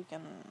that we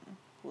can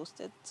post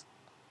it.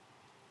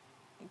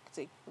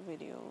 Take a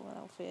video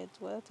of it,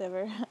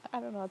 whatever. I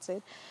don't know how to say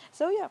it.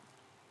 So yeah,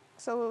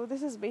 so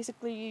this is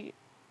basically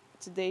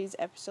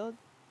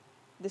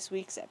this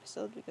week's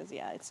episode, because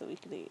yeah, it's a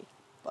weekly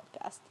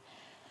podcast.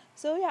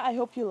 So yeah, I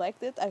hope you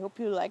liked it. I hope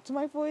you liked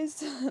my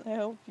voice. I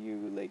hope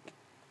you, like,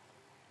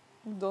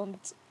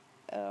 don't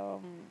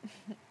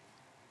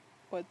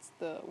what's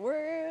the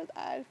word?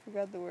 I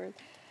forgot the word.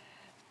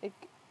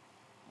 Like,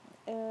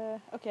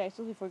 okay, I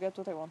totally forgot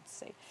what I want to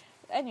say.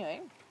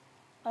 Anyway,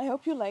 I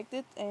hope you liked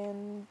it,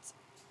 and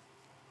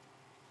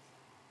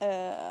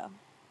yeah,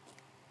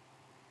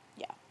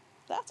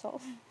 that's all.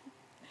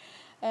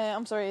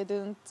 I'm sorry I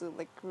didn't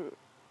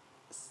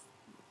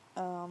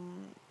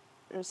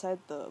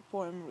recite the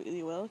poem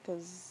really well,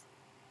 because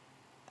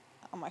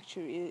I'm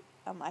actually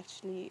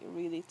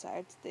really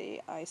tired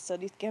today. I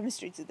studied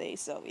chemistry today,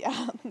 so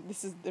yeah,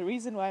 this is the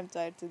reason why I'm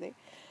tired today.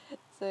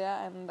 So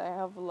yeah, and I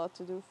have a lot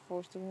to do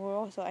for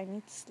tomorrow, so I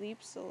need to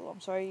sleep. So I'm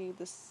sorry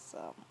this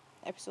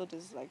episode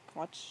is, like,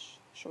 much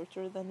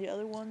shorter than the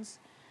other ones.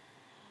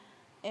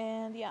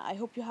 And yeah, I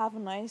hope you have a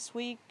nice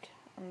week,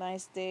 a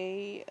nice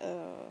day,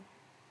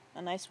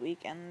 a nice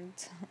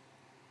weekend,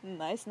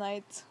 nice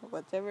night,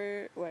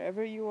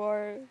 wherever you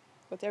are,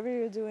 whatever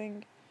you're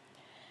doing.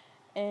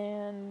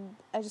 And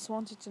I just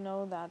want you to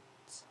know that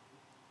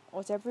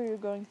whatever you're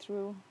going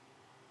through,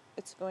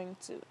 it's going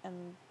to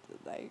end.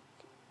 Like,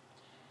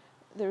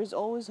 there is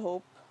always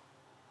hope.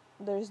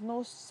 There is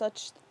no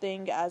such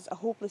thing as a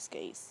hopeless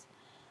case.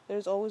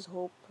 There's always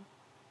hope.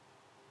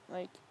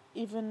 Like,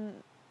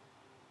 even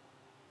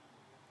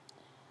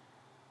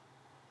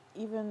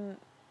even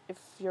if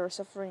you're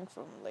suffering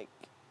from like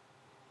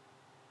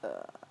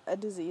a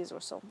disease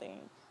or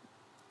something,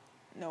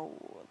 no,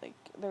 like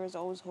there is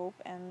always hope.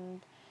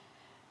 And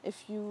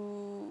if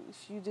you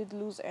did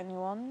lose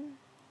anyone,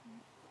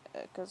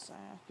 because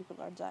people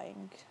are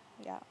dying,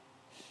 yeah.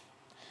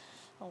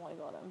 Oh my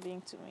god, I'm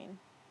being too mean.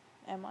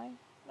 Am I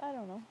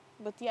don't know.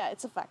 But yeah,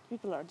 it's a fact.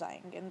 People are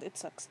dying, and it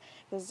sucks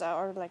because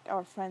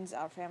our friends,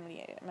 our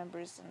family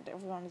members, and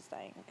everyone is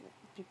dying.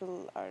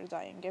 People are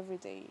dying every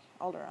day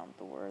all around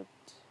the world,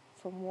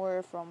 from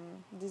war,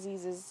 from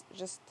diseases,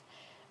 just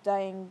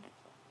dying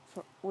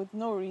with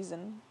no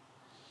reason.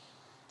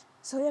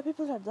 So yeah,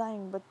 people are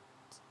dying, but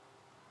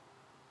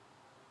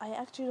I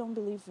actually don't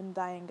believe in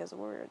dying as a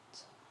word,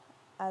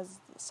 as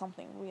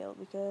something real,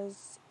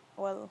 because,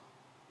 well,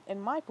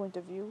 in my point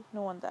of view,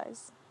 no one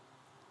dies.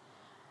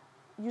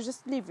 You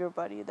just leave your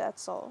body,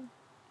 that's all.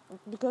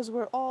 Because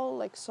we're all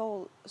like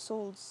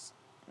souls.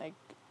 Like,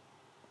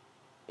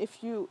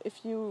 if you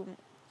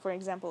for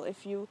example,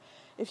 if you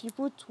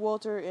put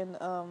water in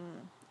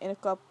a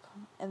cup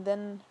and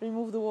then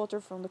remove the water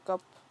from the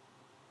cup,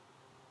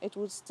 it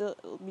would still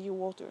be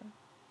water.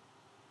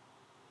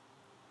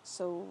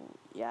 So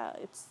yeah,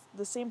 it's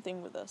the same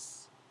thing with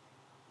us.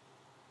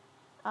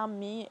 I'm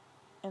me,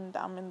 and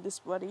I'm in this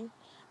body,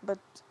 but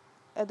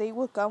a day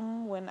will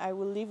come when I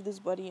will leave this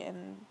body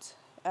and,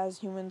 as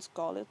humans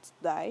call it,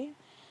 die.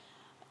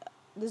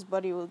 This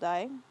body will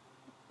die.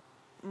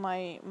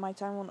 My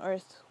time on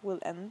earth will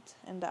end,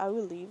 and I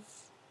will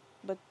leave,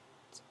 but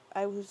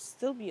I will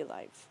still be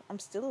alive. I'm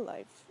still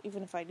alive,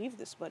 even if I leave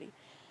this body.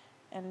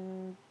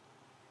 And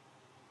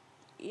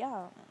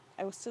yeah,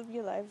 I will still be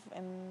alive,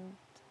 and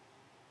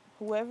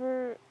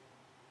whoever,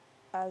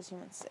 as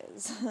humans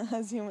says,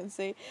 as humans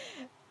say,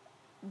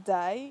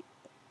 die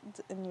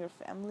in your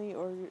family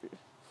or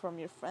from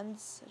your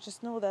friends,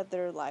 just know that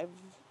they're alive.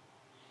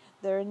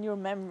 They're in your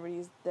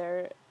memories.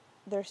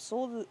 Their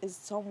soul is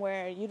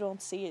somewhere you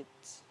don't see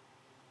it.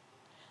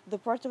 The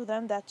part of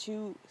them that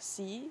you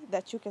see,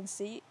 that you can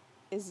see,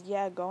 is,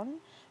 yeah, gone,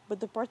 but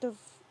the part of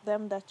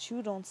them that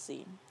you don't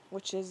see,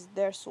 which is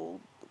their soul,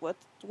 what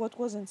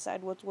was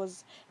inside, what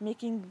was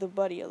making the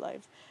body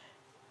alive,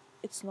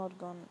 it's not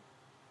gone.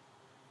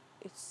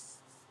 It's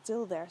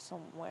still there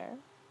somewhere,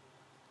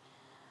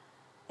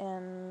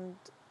 and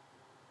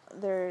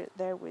they're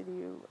there with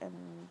you,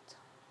 and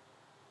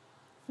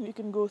you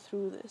can go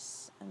through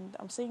this. And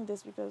I'm saying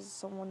this because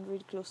someone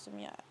really close to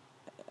me,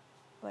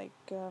 like,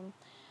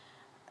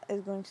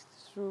 is going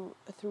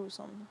through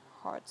some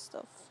hard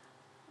stuff.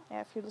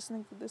 Yeah, if you're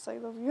listening to this, I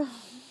love you.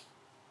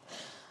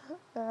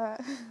 uh,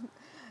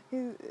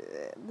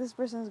 this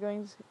person is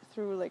going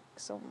through like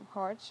some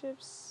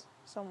hardships.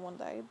 Someone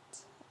died,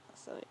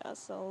 so yeah.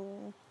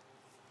 So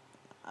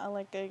I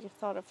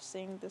thought of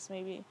saying this.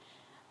 Maybe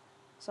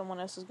someone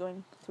else is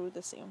going through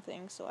the same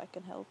thing, so I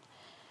can help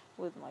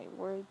with my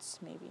words.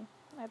 Maybe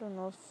I don't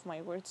know if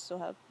my words still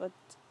help, but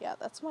yeah,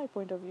 that's my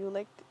point of view.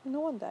 Like, no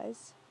one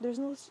dies. There's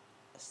no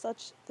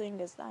such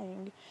thing as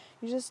dying.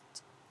 You just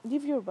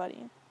leave your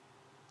body,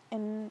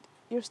 and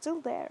you're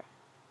still there.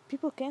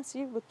 People can't see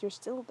you, but you're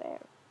still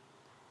there.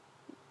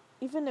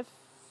 Even if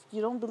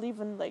you don't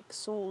believe in like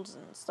souls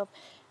and stuff,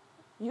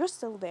 you're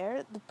still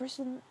there. The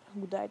person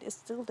who died is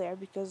still there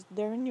because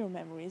they're in your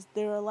memories.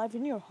 They're alive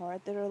in your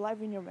heart. They're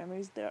alive in your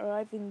memories. They're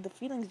alive in the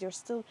feelings you're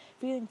still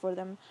feeling for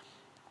them.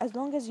 As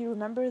long as you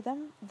remember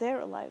them, they're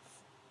alive.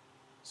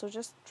 So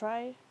just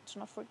try to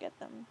not forget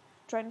them.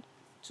 Try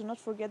to not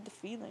forget the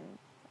feeling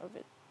of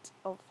it,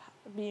 of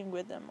being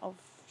with them, of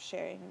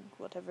sharing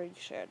whatever you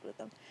shared with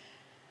them.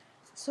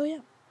 So yeah,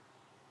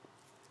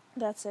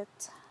 that's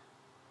it.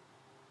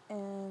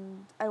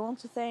 And I want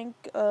to thank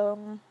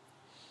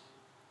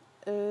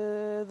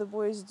the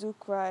Boys Do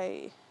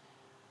Cry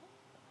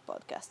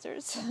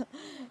podcasters,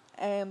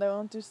 and I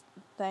want to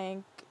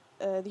thank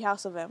the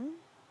House of M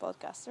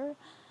podcaster.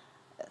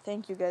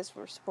 Thank you guys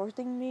for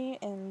supporting me,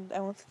 and I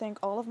want to thank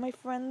all of my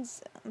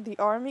friends, the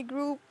Army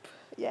group.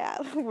 Yeah,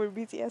 we're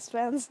BTS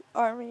fans,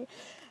 Army.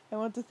 I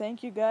want to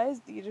thank you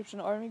guys, the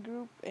Egyptian Army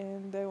group,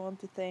 and I want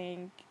to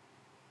thank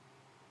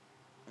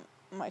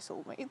my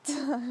soulmate.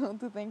 I want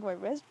to thank my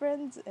best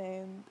friends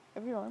and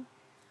everyone.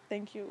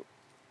 Thank you,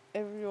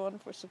 everyone,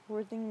 for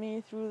supporting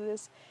me through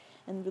this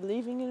and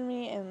believing in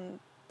me. And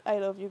I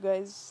love you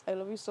guys. I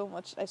love you so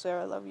much. I swear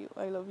I love you.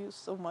 I love you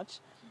so much.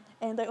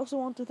 And I also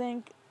want to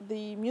thank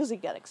the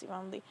Music Galaxy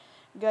family.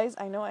 Guys,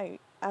 I know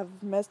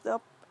I've messed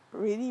up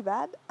really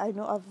bad. I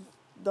know I've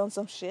done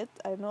some shit.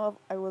 I know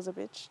I was a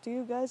bitch to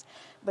you guys.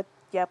 But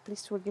yeah,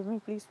 please forgive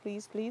me. Please,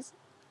 please, please.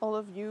 All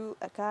of you,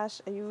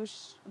 Akash,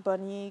 Ayush,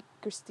 Bunny,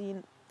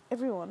 Christine,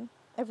 everyone.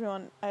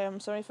 Everyone. I am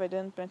sorry if I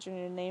didn't mention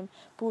your name.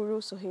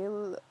 Puru,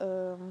 Sohail,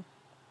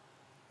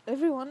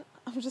 everyone.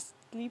 I'm just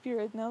sleepy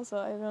right now, so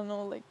I don't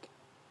know, like,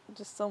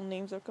 just some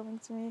names are coming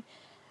to me.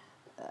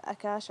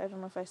 Akash, I don't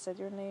know if I said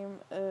your name.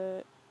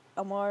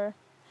 Amar,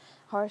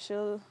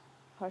 Harshil,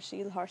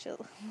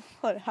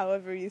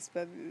 however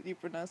you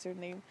pronounce your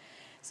name.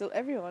 So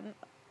everyone,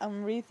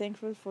 I'm really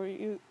thankful for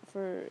you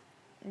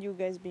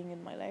guys being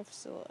in my life.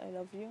 So I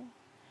love you.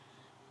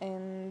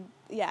 And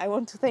yeah, I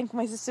want to thank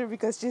my sister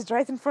because she's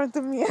right in front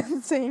of me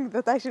and saying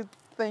that I should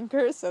thank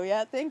her. So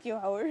yeah, thank you,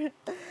 Howard.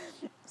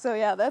 So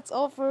yeah, that's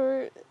all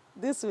for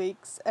this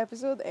week's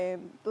episode,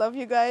 and love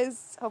you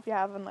guys. Hope you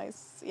have a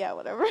nice, yeah,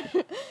 whatever.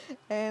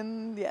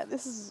 And yeah,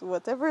 this is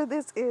whatever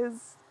this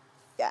is.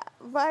 Yeah,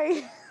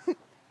 bye.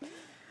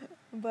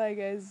 Bye,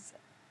 guys.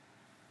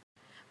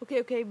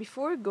 Okay.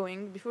 Before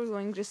going,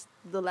 just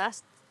the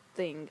last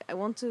thing. I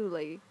want to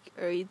like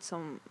read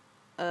some,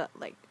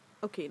 like,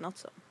 okay, not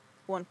some,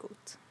 one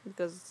quote,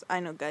 because I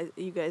know, guys,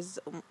 you guys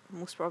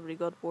most probably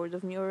got bored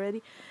of me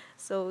already.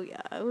 So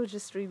yeah, I will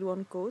just read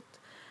one quote.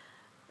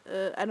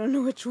 I don't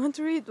know which one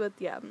to read, but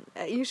yeah,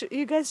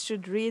 you guys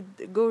should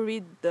go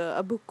read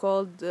a book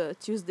called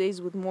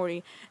Tuesdays with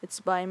Maury. It's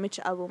by Mitch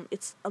Albom.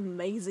 It's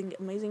amazing,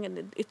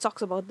 and it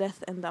talks about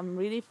death, and I'm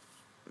really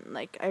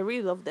like, I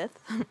really love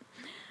death.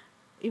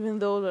 Even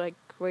though, like,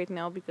 right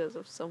now, because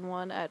of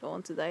someone, I don't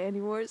want to die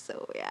anymore.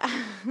 So yeah.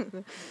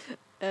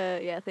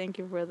 Yeah, thank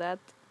you for that,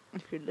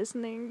 if you're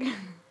listening.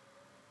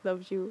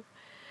 Love you.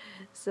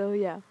 So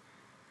yeah,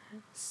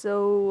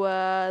 so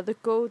the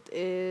quote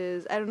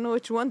is, I don't know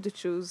which one to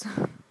choose.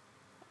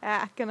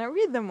 Can I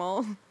read them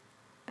all?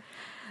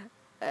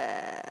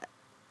 uh,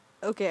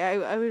 okay,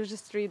 I will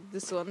just read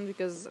this one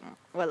because,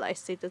 well, I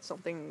stated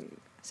something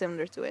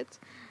similar to it.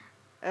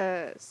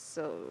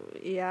 So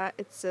yeah,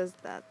 it says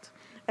that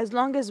as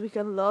long as we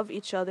can love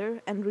each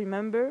other and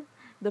remember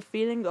the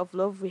feeling of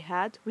love we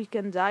had, we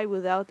can die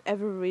without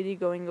ever really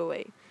going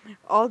away.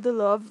 All the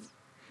love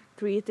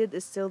created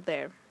is still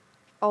there.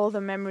 All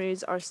the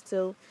memories are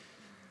still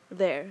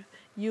there.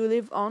 You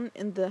live on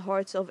in the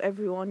hearts of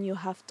everyone you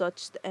have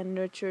touched and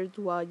nurtured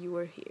while you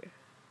were here.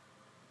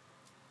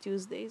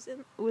 Tuesdays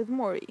with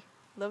Maury.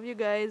 Love you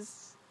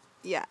guys.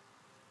 Yeah,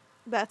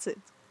 that's it.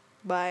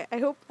 Bye. I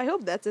hope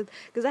that's it,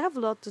 because I have a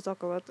lot to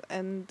talk about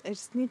and I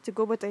just need to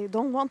go, but I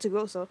don't want to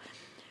go. So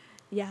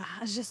yeah,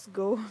 I'll just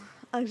go.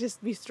 I'll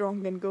just be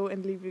strong and go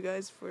and leave you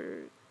guys for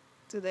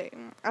today.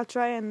 I'll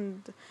try,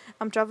 and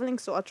I'm traveling,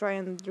 so I'll try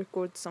and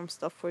record some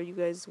stuff for you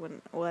guys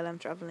while I'm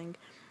traveling.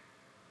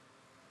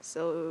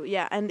 So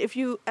yeah, and if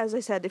you, as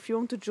I said, if you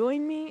want to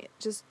join me,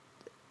 just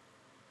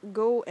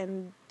go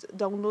and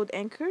download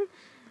Anchor,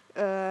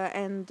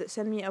 and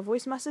send me a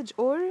voice message,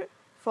 or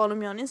follow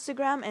me on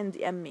Instagram and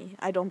DM me.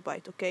 I don't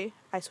bite, okay?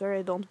 I swear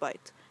I don't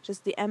bite.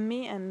 Just DM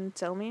me and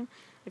tell me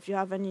if you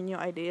have any new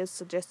ideas,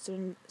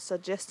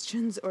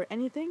 suggestions, or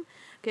anything.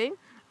 Okay.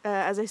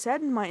 As I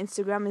said, my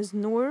Instagram is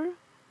Noor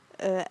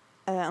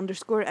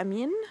underscore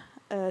Amin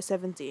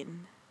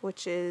 17,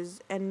 which is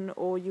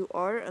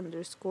NOUR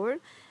underscore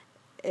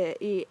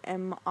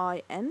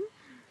EMIN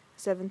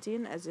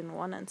 17, as in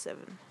 1 and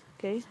 7.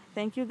 Okay.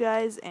 Thank you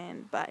guys,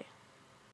 and bye.